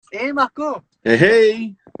Hey Marco, Hey,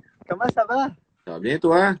 hey! comment ça va? Ça va bien,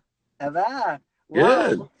 toi? Ça va? Wow,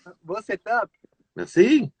 Good! beau setup.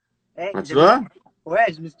 Merci! Hey, Comment tu vas? ouais,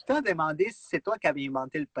 je me suis tout le temps demandé si c'est toi qui avais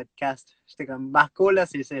inventé le podcast. J'étais comme, Marco, là,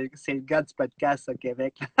 c'est le gars du podcast au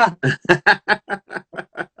Québec.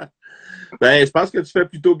 Ben, je pense que tu fais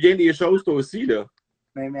plutôt bien les choses, toi aussi, là.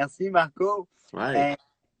 Mais merci, Marco. Ouais. Euh,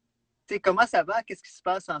 Tu sais, comment ça va? Qu'est-ce qui se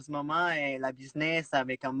passe en ce moment? La business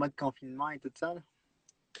avec un mode confinement et tout ça? Là?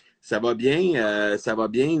 Ça va bien, ça va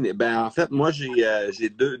bien. Ben, en fait, moi, j'ai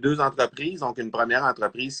deux entreprises. Donc, une première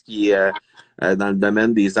entreprise qui est dans le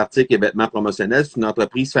domaine des articles et vêtements promotionnels. C'est une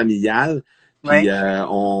entreprise familiale. Puis, Ouais.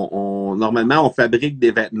 normalement, on fabrique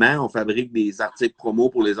des vêtements, on fabrique des articles promo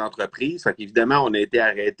pour les entreprises. Fait qu'évidemment, on a été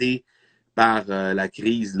arrêté par la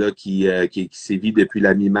crise là, qui sévit depuis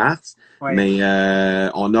la mi-mars. Ouais. Mais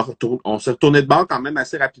on s'est retourné de bord quand même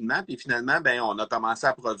assez rapidement. Puis finalement, ben, on a commencé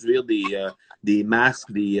à produire des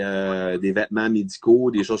masques, des vêtements médicaux,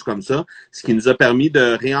 des choses comme ça, ce qui nous a permis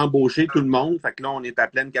de réembaucher tout le monde. Fait que là, on est à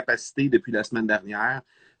pleine capacité depuis la semaine dernière.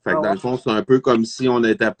 Fait que Oh, dans wow. le fond, c'est un peu comme si on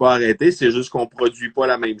n'était pas arrêté. C'est juste qu'on produit pas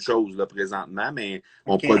la même chose là, présentement, mais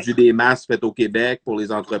on OK. produit des masques faits au Québec pour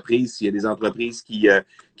les entreprises. S'il y a des entreprises qui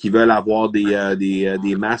veulent avoir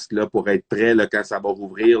des masques là, pour être prêts là, quand ça va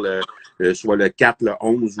rouvrir, soit le 4, le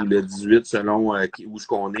 11 ou le 18, selon où ce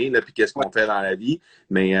qu'on est, là, puis qu'est-ce Ouais. qu'on fait dans la vie.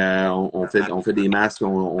 Mais on fait des masques.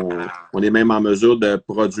 On est même en mesure de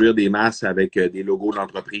produire des masques avec des logos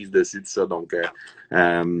d'entreprise dessus, tout ça. Donc,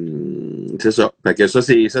 c'est ça. Fait que ça,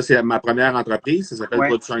 c'est ma première entreprise. Ça s'appelle Ouais.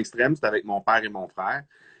 Production Extrême. C'est avec mon père et mon frère.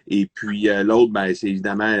 Et puis l'autre, ben, c'est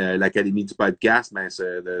évidemment l'Académie du podcast. Ben,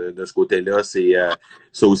 de ce côté-là,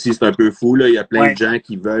 ça aussi, c'est un peu fou. Là. Il y a plein de Ouais. gens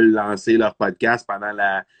qui veulent lancer leur podcast pendant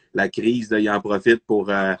la crise. Là, ils en profitent pour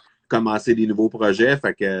commencer des nouveaux projets.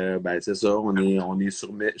 Fait que ben, c'est ça, on est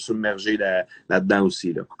submergé là-dedans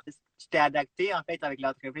aussi. Là. Tu t'es adapté en fait avec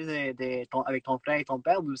l'entreprise avec ton frère et ton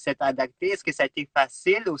père, vous vous êtes adapté. Est-ce que ça a été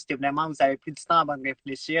facile ou c'était vraiment vous avez pris du temps avant de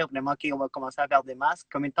réfléchir, vraiment OK, on va commencer à faire des masques?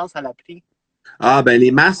 Combien de temps ça l'a pris? Ah, ben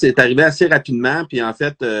les masques, c'est arrivé assez rapidement. Puis en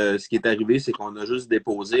fait, ce qui est arrivé, c'est qu'on a juste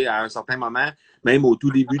déposé à un certain moment, même au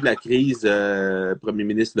tout début de la crise, le premier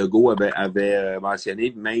ministre Legault avait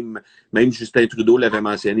mentionné, même Justin Trudeau l'avait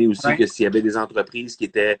mentionné aussi, Ouais. que s'il y avait des entreprises qui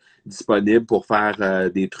étaient disponibles pour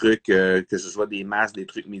faire des trucs, que ce soit des masques, des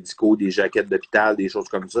trucs médicaux, des jaquettes d'hôpital, des choses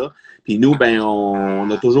comme ça. Puis nous, ben,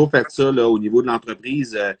 on a toujours fait ça là, au niveau de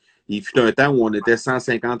l'entreprise. Il fut un temps où on était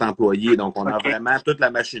 150 employés. Donc, on a OK. vraiment toute la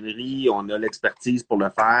machinerie, on a l'expertise pour le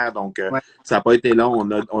faire. Donc, Ouais. ça n'a pas été long.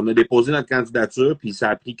 On a déposé notre candidature, puis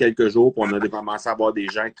ça a pris quelques jours, puis on a commencé à avoir des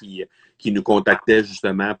gens qui nous contactaient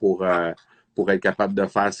justement pour être capable de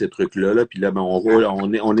faire ces trucs-là. Là. Puis là, ben, on roule,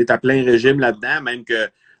 on est à plein régime là-dedans, même que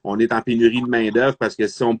on est en pénurie de main-d'œuvre parce que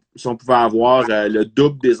si on pouvait avoir le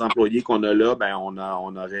double des employés qu'on a là, ben on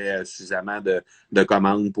aurait suffisamment de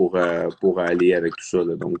commandes pour aller avec tout ça.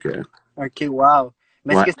 Là. Donc, OK, wow.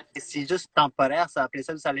 Mais est-ce ouais. que c'est juste temporaire, ça? Après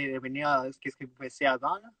ça, vous allez revenir à ce que vous faisiez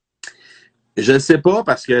avant, là? Je ne sais pas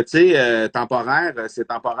parce que, tu sais, temporaire, c'est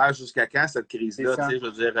temporaire jusqu'à quand cette C'est crise-là? Tu ça. sais, je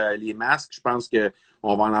veux dire, les masques, je pense que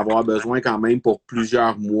on va en avoir besoin quand même pour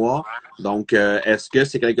plusieurs mois. Donc, est-ce que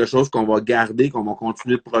c'est quelque chose qu'on va garder, qu'on va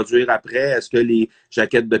continuer de produire après? Est-ce que les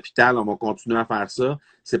jaquettes d'hôpital, on va continuer à faire ça?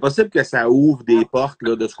 C'est possible que ça ouvre des portes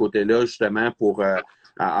là, de ce côté-là, justement, pour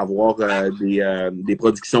avoir des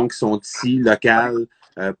productions qui sont ici, Ouais. locales,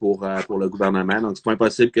 pour le gouvernement. Donc, c'est pas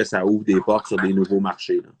impossible que ça ouvre des portes sur des nouveaux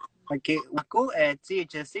marchés. Là. OK. Marco, tu sais,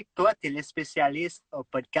 je sais que toi, tu es le spécialiste au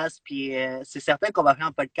podcast, puis c'est certain qu'on va faire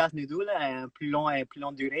un podcast, nous deux, là, plus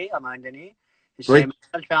long durée, à un moment donné. Oui. J'aimerais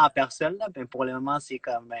le faire en personne, là, mais pour le moment, c'est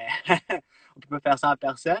comme, on peut pas faire ça en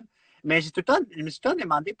personne. Mais je me suis tout le temps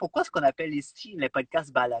demandé pourquoi ce qu'on appelle ici le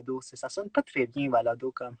podcast balado. Ça sonne pas très bien,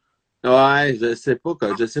 balado, comme. Ouais, je sais pas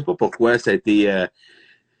pourquoi ça a été.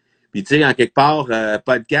 Puis tu sais, en quelque part,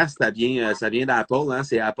 podcast, ça vient d'Apple, hein.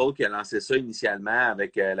 C'est Apple qui a lancé ça initialement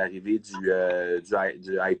avec l'arrivée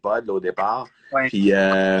du iPod là, au départ. Ouais.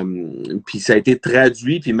 Puis ça a été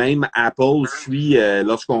traduit, puis même Apple suit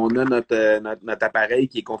lorsqu'on a notre appareil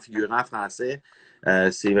qui est configuré en français.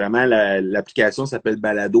 C'est vraiment l'application s'appelle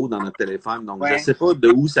Balado dans notre téléphone. Donc, je Ouais. sais pas de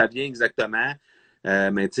où ça vient exactement.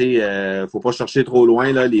 Mais tu sais, faut pas chercher trop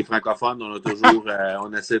loin là. Les francophones,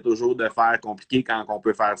 on essaie toujours de faire compliqué quand on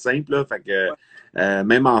peut faire simple. Là. Fait que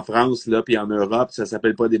même en France là, puis en Europe, ça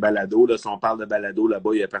s'appelle pas des balados. Là. Si on parle de balado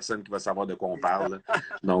là-bas, il y a personne qui va savoir de quoi on C'est ça. parle. Là.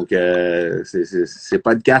 Donc c'est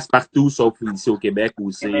podcast partout, sauf ici au Québec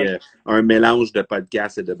où c'est Québec. un mélange de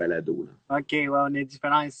podcast et de balado. Là. OK, ouais, on est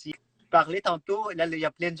différents ici. Tu parlais tantôt, là, il y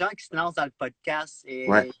a plein de gens qui se lancent dans le podcast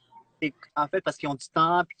Ouais. et En fait, parce qu'ils ont du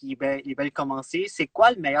temps et ils veulent commencer, c'est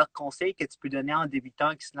quoi le meilleur conseil que tu peux donner à un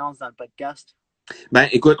débutant qui se lance dans le podcast? Ben,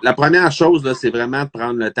 écoute, la première chose, là, c'est vraiment de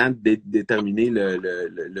prendre le temps de déterminer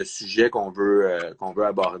le sujet qu'on veut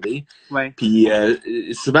aborder. Ouais. Puis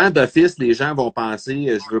souvent, d'office, les gens vont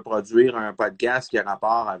penser je veux produire un podcast qui a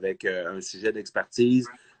rapport avec un sujet d'expertise.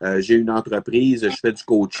 J'ai une entreprise, je fais du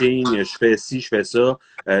coaching, je fais ci, je fais ça.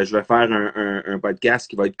 Je vais faire un podcast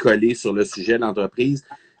qui va être collé sur le sujet de l'entreprise.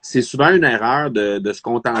 C'est souvent une erreur de se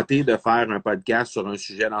contenter de faire un podcast sur un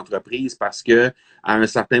sujet d'entreprise parce que à un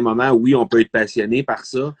certain moment, oui, on peut être passionné par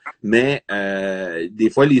ça, mais des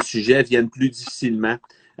fois, les sujets viennent plus difficilement.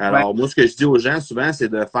 Alors, moi, ce que je dis aux gens souvent, c'est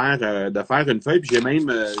de faire une feuille. Puis j'ai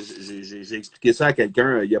même j'ai expliqué ça à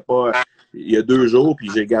quelqu'un il y a 2 jours, puis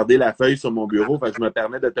j'ai gardé la feuille sur mon bureau, fait que je me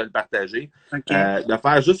permets de te le partager. OK. De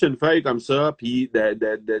faire juste une feuille comme ça, puis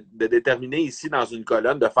de déterminer ici dans une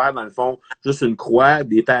colonne, de faire dans le fond juste une croix,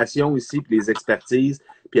 des passions ici, puis les expertises,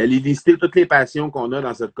 puis aller lister toutes les passions qu'on a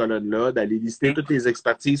dans cette colonne-là, d'aller lister toutes les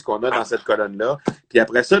expertises qu'on a dans cette colonne-là, puis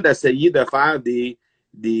après ça, d'essayer de faire des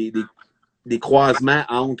croisements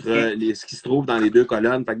entre ce qui se trouve dans les 2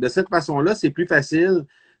 colonnes. Fait que de cette façon-là, c'est plus facile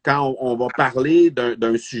quand on va parler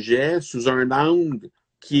d'un sujet sous un angle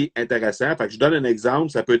qui est intéressant. Fait que je donne un exemple.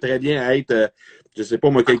 Ça peut très bien être, je sais pas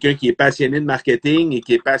moi, quelqu'un qui est passionné de marketing et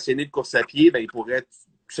qui est passionné de course à pied, ben, il pourrait tout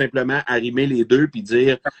simplement arrimer les deux puis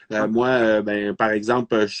dire, moi, ben, par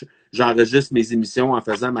exemple, j'enregistre mes émissions en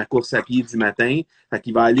faisant ma course à pied du matin. Fait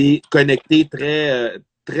qu'il va aller connecter très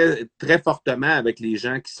fortement avec les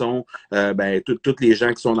gens qui sont tous les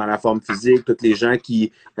gens qui sont dans la forme physique, tous les gens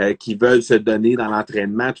qui veulent se donner dans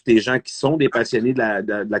l'entraînement, tous les gens qui sont des passionnés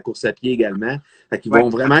de la course à pied également. Fait qu'ils vont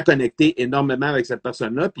vraiment connecter énormément avec cette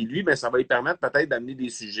personne-là. Puis lui, ben, ça va lui permettre peut-être d'amener des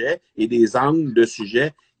sujets et des angles de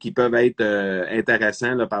sujets qui peuvent être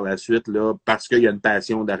intéressants là, par la suite là, parce qu'il y a une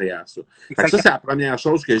passion derrière ça. Fait que ça, c'est la première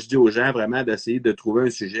chose que je dis aux gens, vraiment d'essayer de trouver un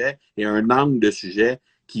sujet et un angle de sujet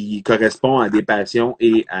qui correspond à des passions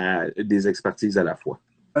et à des expertises à la fois.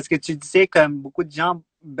 Parce que tu disais que beaucoup de gens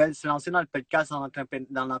veulent se lancer dans le podcast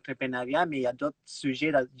dans l'entrepreneuriat, mais il y a d'autres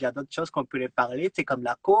sujets, il y a d'autres choses qu'on pourrait parler, tu sais, comme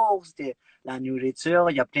la course, la nourriture,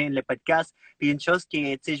 il y a plein de podcasts. Puis une chose qui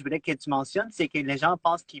est, tu sais, je voulais que tu mentionnes, c'est que les gens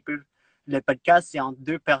pensent qu'ils peuvent, le podcast, c'est entre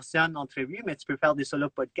 2 personnes entrevues, mais tu peux faire des solo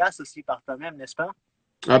podcasts aussi par toi-même, n'est-ce pas?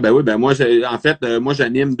 Ah ben oui, ben moi, moi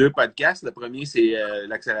j'anime 2 podcasts. Le premier, c'est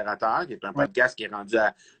l'Accélérateur, qui est un podcast qui est rendu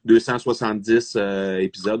à 270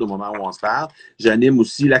 épisodes au moment où on se parle. J'anime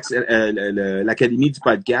aussi l'Académie du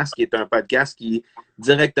podcast, qui est un podcast qui est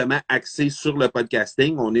directement axé sur le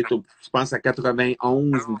podcasting. On est, je pense, à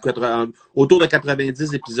 91 ou autour de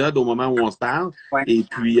 90 épisodes au moment où on se parle. Ouais. Et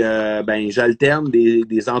puis, ben, j'alterne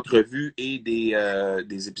des entrevues et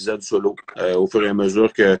des épisodes solo au fur et à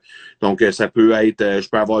mesure que, donc, ça peut être, je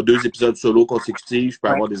peux avoir 2 épisodes solo consécutifs, je peux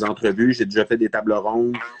avoir des entrevues, j'ai déjà fait des tables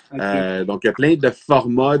rondes. Donc, il y a plein de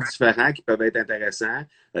formats différents qui peuvent être intéressants.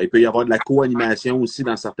 Il peut y avoir de la co-animation aussi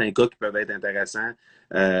dans certains cas qui peuvent être intéressants.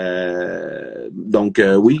 Donc,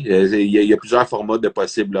 oui, il y a plusieurs formats de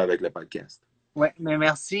possibles là, avec le podcast. Oui, mais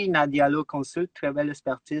merci Nadia Lo Consult, très belle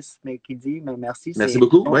expertise, mais qui dit, mais merci. Merci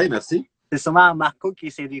beaucoup, oui, merci. C'est sûrement Marco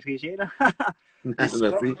qui s'est dirigé, là. Merci.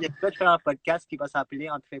 Il y a peut-être un podcast qui va s'appeler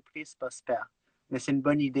Entreprise Prospère. Mais c'est une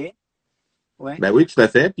bonne idée. Ouais. Ben oui, tout à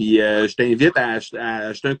fait. Puis je t'invite à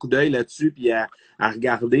jeter un coup d'œil là-dessus puis à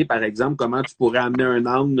regarder, par exemple, comment tu pourrais amener un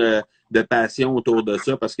angle de passion autour de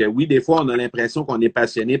ça. Parce que oui, des fois, on a l'impression qu'on est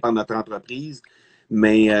passionné par notre entreprise,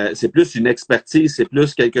 mais c'est plus une expertise, c'est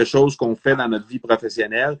plus quelque chose qu'on fait dans notre vie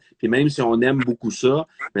professionnelle. Puis même si on aime beaucoup ça,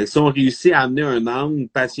 mais si on réussit à amener un angle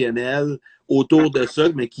passionnel autour de ça,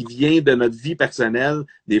 mais qui vient de notre vie personnelle,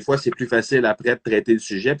 des fois, c'est plus facile après de traiter le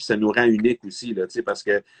sujet, puis ça nous rend unique aussi, là, parce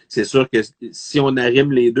que c'est sûr que si on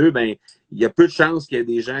arrime les deux, ben il y a peu de chances qu'il y ait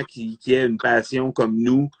des gens qui aient une passion comme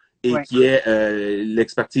nous et qui aient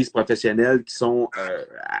l'expertise professionnelle qui sont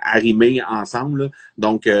arrimés ensemble. Là.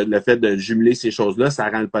 Donc, le fait de jumeler ces choses-là, ça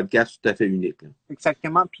rend le podcast tout à fait unique. Là.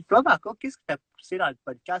 Exactement. Puis toi, Marco, qu'est-ce qui t'a poussé dans le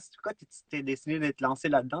podcast? Pourquoi tu t'es décidé de te lancer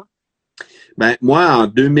là-dedans? Ben, moi, en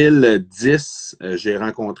 2010, j'ai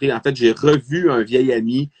revu un vieil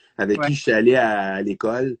ami avec qui je suis allé à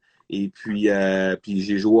l'école. Et puis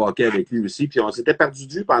j'ai joué au hockey avec lui aussi. Puis on s'était perdu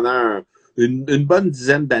de vue pendant une bonne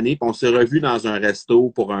dizaine d'années. Puis on s'est revus dans un resto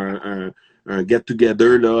pour un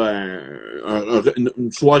get-together, là,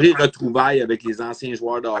 une soirée retrouvaille avec les anciens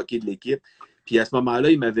joueurs de hockey de l'équipe. Puis à ce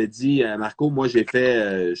moment-là, il m'avait dit, Marco, moi je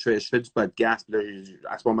fais du podcast. Là,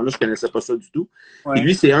 à ce moment-là, je connaissais pas ça du tout. Et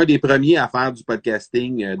lui, c'est un des premiers à faire du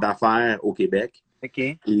podcasting d'affaires au Québec.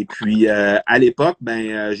 Okay. Et puis à l'époque,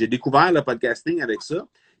 j'ai découvert le podcasting avec ça.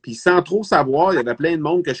 Puis sans trop savoir, il y avait plein de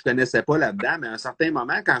monde que je connaissais pas là-dedans, mais à un certain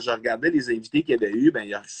moment, quand je regardais les invités qu'il y avait eu, ben,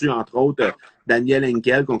 il a reçu, entre autres, Daniel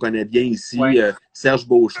Henkel, qu'on connaît bien ici, Ouais, Serge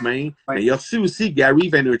Beauchemin, mais ouais. il a reçu aussi Gary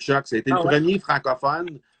Vaynerchuk. Ça a été le Ah ouais. premier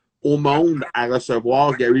francophone au monde à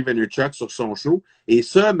recevoir Gary Vaynerchuk sur son show. Et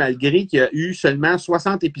ça, malgré qu'il y a eu seulement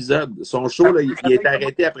 60 épisodes. Son show, là, il a été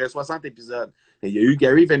arrêté après 60 épisodes. Et il y a eu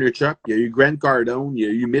Gary Vaynerchuk, il y a eu Grant Cardone, il y a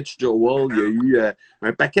eu Mitch Joel, il y a eu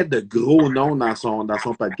un paquet de gros noms dans son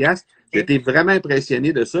podcast. Ok. J'étais vraiment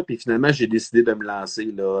impressionné de ça, puis finalement, j'ai décidé de me lancer.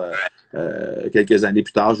 Là, quelques années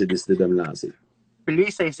plus tard, j'ai décidé de me lancer. Puis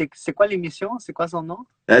lui, c'est quoi l'émission? C'est quoi son nom?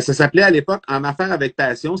 Ça s'appelait à l'époque En affaires avec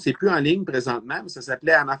passion. C'est plus en ligne présentement, mais ça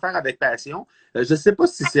s'appelait En affaires avec passion. Je ne sais pas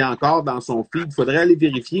si c'est encore dans son feed. Il faudrait aller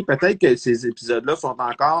vérifier. Peut-être que ces épisodes-là sont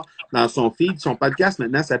encore dans son feed. Son podcast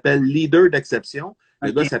maintenant s'appelle Leader d'exception.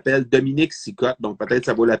 Le gars Ok. s'appelle Dominique Sicotte. Donc peut-être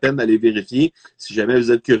ça vaut la peine d'aller vérifier si jamais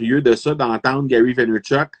vous êtes curieux de ça, d'entendre Gary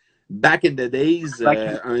Vaynerchuk. Back in the days,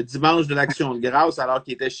 un dimanche de l'Action de grâce, alors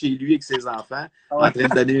qu'il était chez lui avec ses enfants, en Ouais. train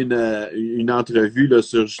de donner une entrevue là,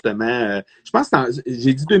 sur justement, je pense que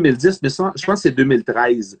j'ai dit 2010, mais je pense que c'est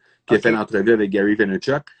 2013 qu'il a fait Ok. l'entrevue avec Gary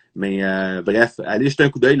Vaynerchuk. Mais bref, allez jeter un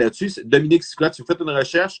coup d'œil là-dessus. Dominique Scott, si vous faites une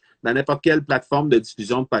recherche dans n'importe quelle plateforme de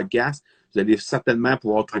diffusion de podcast, vous allez certainement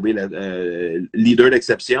pouvoir trouver le leader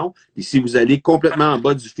d'exception. Et si vous allez complètement en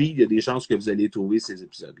bas du feed, il y a des chances que vous allez trouver ces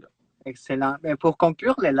épisodes-là. Excellent. Mais pour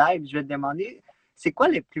conclure le live, je vais te demander, c'est quoi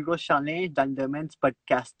les plus gros challenges dans le domaine du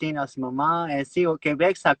podcasting en ce moment? Si au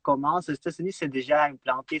Québec, ça commence, aux États-Unis, c'est déjà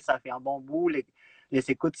implanté, ça fait un bon bout, les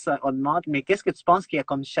écoutes ça augmentent, mais qu'est-ce que tu penses qu'il y a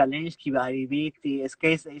comme challenge qui va arriver? Est-ce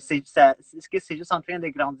que c'est juste en train de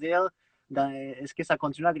grandir? Est-ce que ça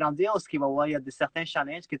continue à grandir ou est-ce qu'il va y avoir il y a certains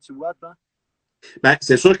challenges que tu vois, toi? Ben,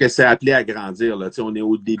 c'est sûr que c'est appelé à grandir. Là. On est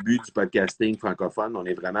au début du podcasting francophone. On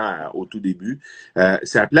est vraiment au tout début.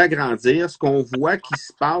 C'est appelé à grandir. Ce qu'on voit qui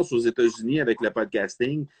se passe aux États-Unis avec le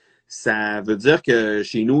podcasting, ça veut dire que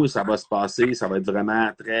chez nous, ça va se passer. Ça va être vraiment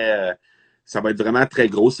très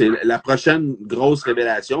gros. C'est la prochaine grosse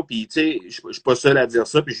révélation. Puis, tu sais, je suis pas seul à dire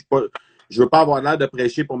ça. Puis, je veux pas avoir l'air de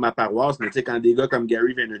prêcher pour ma paroisse, mais tu sais, quand des gars comme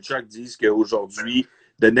Gary Vaynerchuk disent qu'aujourd'hui,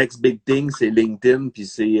 the next big thing, c'est LinkedIn, puis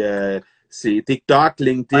c'est TikTok, Ouais,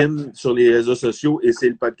 LinkedIn sur les réseaux sociaux et c'est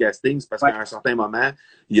le podcasting. C'est parce ouais, qu'à un certain moment,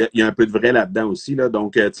 il y a un peu de vrai là-dedans aussi. Là.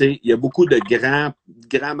 Donc, tu sais, il y a beaucoup de grands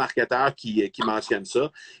marketeurs qui mentionnent ça.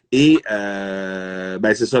 Et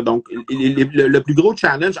ben c'est ça. Donc, le plus gros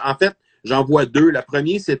challenge, en fait, j'en vois deux. Le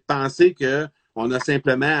premier, c'est de penser que on a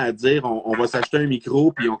simplement à dire on va s'acheter un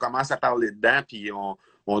micro, puis on commence à parler dedans, puis on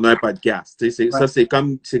a un podcast. Tu sais, ouais. c'est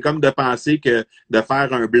comme de penser que de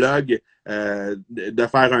faire un blog,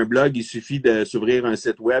 il suffit de s'ouvrir un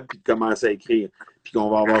site web puis de commencer à écrire, puis qu'on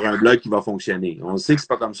va avoir un blog qui va fonctionner. On sait que c'est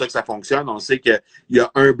pas comme ça que ça fonctionne. On sait qu'il y a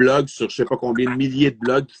un blog sur je sais pas combien de milliers de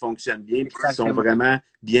blogs qui fonctionnent bien puis qui sont Exactement. vraiment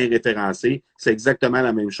bien référencés. C'est exactement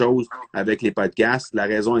la même chose avec les podcasts. La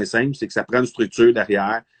raison est simple, c'est que ça prend une structure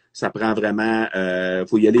derrière. Ça prend vraiment,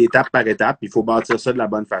 faut y aller étape par étape, il faut bâtir ça de la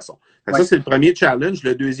bonne façon. Fait que Ouais. ça, c'est le premier challenge.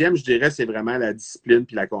 Le deuxième, je dirais, c'est vraiment la discipline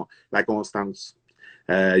puis la constance.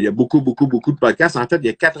 Il y a beaucoup de podcasts. En fait, il y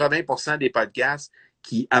a 80% des podcasts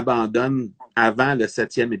qui abandonnent avant le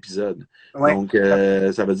 7e épisode. Ouais. Donc,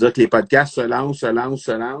 ça veut dire que les podcasts se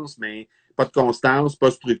lancent, mais pas de constance, pas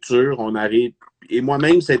de structure. On arrive. Et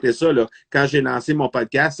moi-même, c'était ça. Là. Quand j'ai lancé mon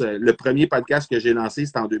podcast, le premier podcast que j'ai lancé,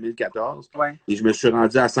 c'était en 2014. Ouais. Et je me suis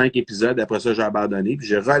rendu à 5 épisodes. Après ça, j'ai abandonné. Puis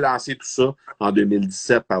j'ai relancé tout ça en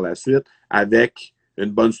 2017 par la suite avec une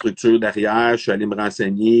bonne structure derrière. Je suis allé me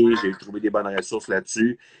renseigner, j'ai trouvé des bonnes ressources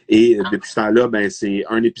là-dessus. Et depuis ce temps-là, ben, c'est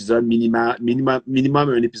un épisode minimum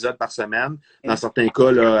un épisode par semaine. Dans Et- certains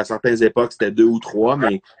cas, là, à certaines époques, c'était 2 ou 3,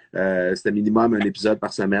 mais c'était minimum un épisode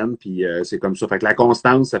par semaine. Puis c'est comme ça. Fait que la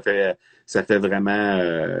constance, ça fait vraiment.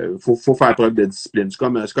 Faut faire preuve de discipline.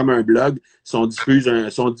 C'est comme un blog. Si on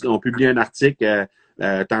on publie un article.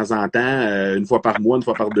 De temps en temps, une fois par mois, une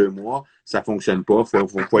fois par 2 mois, ça fonctionne pas.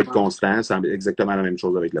 Faut être constant. C'est exactement la même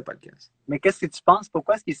chose avec le podcast. Mais qu'est-ce que tu penses?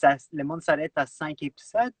 Pourquoi est-ce que le monde s'arrête à 5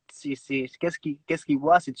 épisodes? Qu'est-ce qu'ils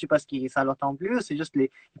voient? C'est-tu parce que ça leur tente plus? C'est juste ils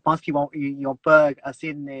pensent ils ont pas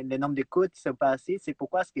assez le nombre d'écoutes, c'est pas assez. C'est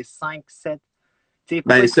pourquoi est-ce que 5, 7? Tu sais,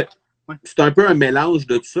 pourquoi Ben, ouais. c'est un peu un mélange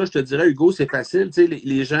de tout ça. Je te dirais, Hugo, c'est facile. Tu sais,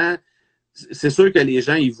 les gens, c'est sûr que les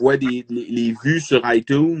gens, ils voient les vues sur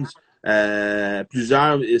iTunes,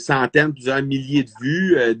 plusieurs centaines, plusieurs milliers de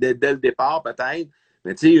vues dès le départ, peut-être.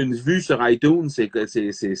 Mais tu sais, une vue sur iTunes, c'est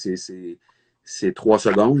 3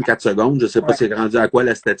 secondes, 4 secondes. Je sais pas Ouais. c'est rendu à quoi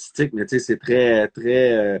la statistique, mais tu sais, c'est très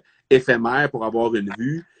éphémère pour avoir une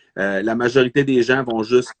vue. La majorité des gens vont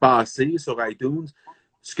juste passer sur iTunes.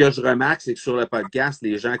 ce que je remarque, c'est que sur le podcast,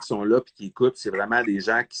 les gens qui sont là et qui écoutent, c'est vraiment des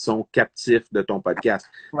gens qui sont captifs de ton podcast.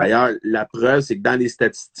 Ouais. D'ailleurs, la preuve, c'est que dans les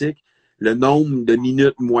statistiques, le nombre de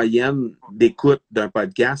minutes moyennes d'écoute d'un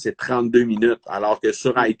podcast, c'est 32 minutes. Alors que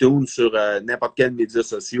sur iTunes, sur n'importe quel média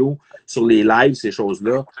social, sur les lives, ces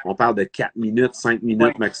choses-là, on parle de 4 minutes, 5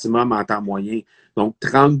 minutes maximum en temps moyen. Donc,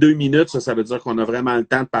 32 minutes, ça veut dire qu'on a vraiment le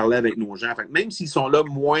temps de parler avec nos gens. Fait que même s'ils sont là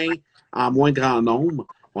en moins grand nombre,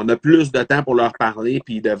 on a plus de temps pour leur parler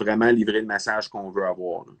puis de vraiment livrer le message qu'on veut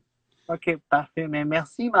avoir. OK, parfait. Mais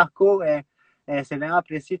merci, Marco. C'est vraiment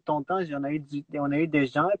apprécié de ton temps. On a eu des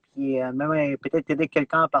gens, puis même peut-être aider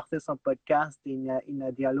quelqu'un à partir son podcast,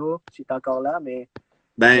 Diallo, si tu es encore là, mais...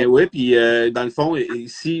 Ben oui, puis dans le fond,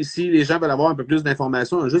 si les gens veulent avoir un peu plus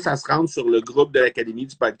d'informations, on a juste à se rendre sur le groupe de l'Académie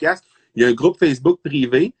du podcast. Il y a un groupe Facebook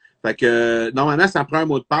privé. Fait que normalement, ça prend un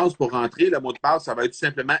mot de passe pour rentrer. Le mot de passe, ça va être tout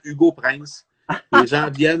simplement Hugo Prince. Les gens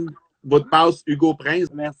viennent, mot de passe Hugo Prince.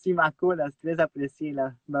 Merci, Marco. C'est très apprécié.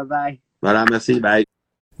 Là. Bye-bye. Voilà, merci. Bye.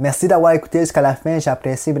 Merci d'avoir écouté jusqu'à la fin.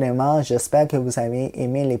 J'apprécie vraiment. J'espère que vous avez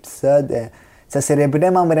aimé l'épisode. Ça serait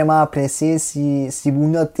vraiment, vraiment apprécié si vous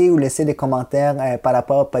notez ou laissez des commentaires par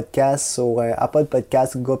rapport au podcast sur Apple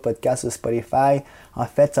Podcast, Google Podcast ou Spotify. En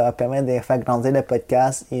fait, ça va permettre de faire grandir le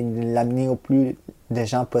podcast et de l'amener au plus de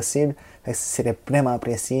gens possible. Ça serait vraiment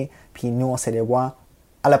apprécié. Puis nous, on se revoit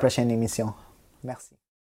à la prochaine émission. Merci.